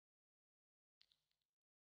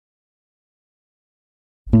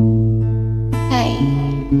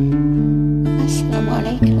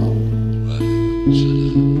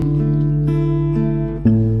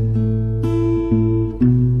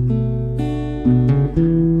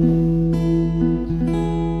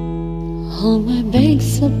Oh, my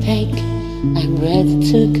bags are packed, I'm ready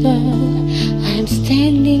to go. I'm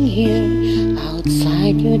standing here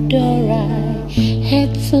outside your door. I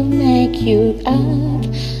had to make you up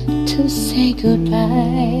to say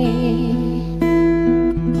goodbye.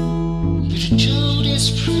 But Jody's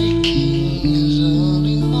breakin is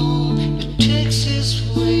early home. The Texas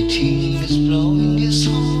waitin is blowing his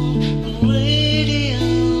horn on radio.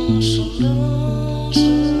 So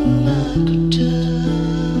lonesome I could die.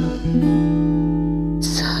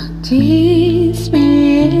 So kiss me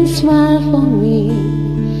and smile for me.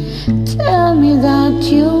 Tell me that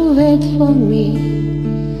you'll wait for me.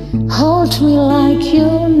 Hold me like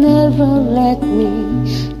you'll never let me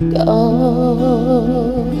go.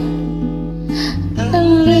 I'm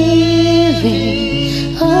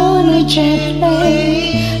leaving on a jet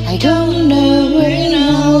plane. I don't know when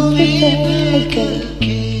I'll be back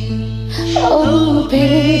again. Oh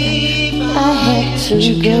babe, I had to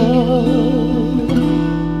go.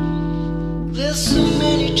 There's so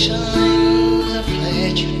many times I've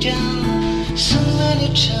let you down, so many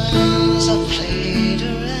times I've played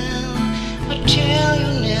around. I tell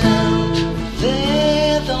you now,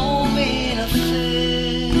 they don't mean a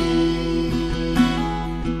thing.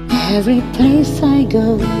 Every place I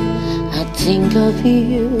go, I think of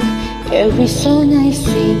you. Every song I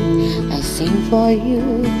sing for you.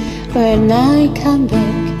 When I come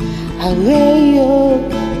back, I wear your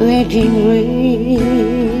wedding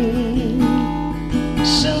ring.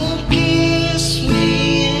 So kiss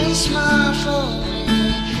me and smile for me.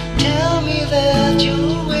 Tell me that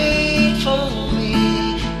you'll wait for me.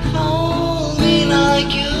 Hold me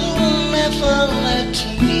like you'll never let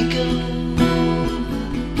me go.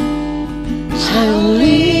 I'm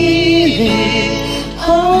leaving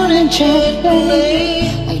on a jet plane.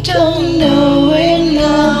 I don't know when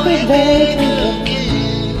I'll be back again.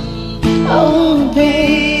 Oh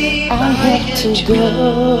babe, I have to go.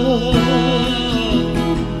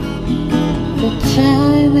 The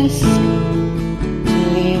time is to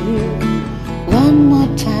leave you. One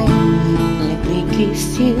more time, let me kiss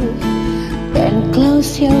you. Then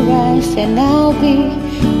close your eyes and I'll be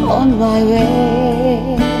on my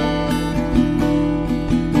way.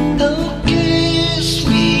 Oh, kiss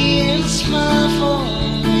me and smile for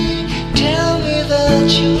me. Tell me that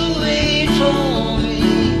you'll wait for me.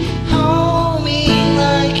 Hold me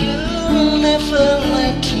like you'll never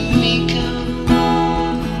let me go.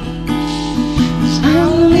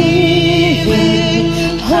 I'm leaving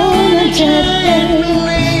on a jet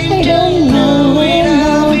plane. I don't know when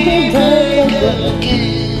I'll be back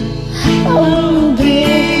again. Oh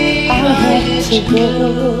babe, I have to go.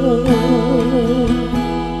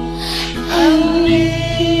 I'm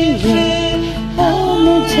leaving on a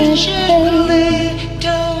jet plane.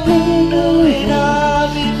 Don't know when I'll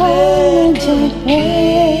be On a back jet again.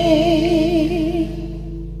 plane.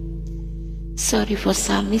 Sorry for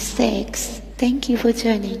some mistakes. Thank you for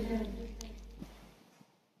joining.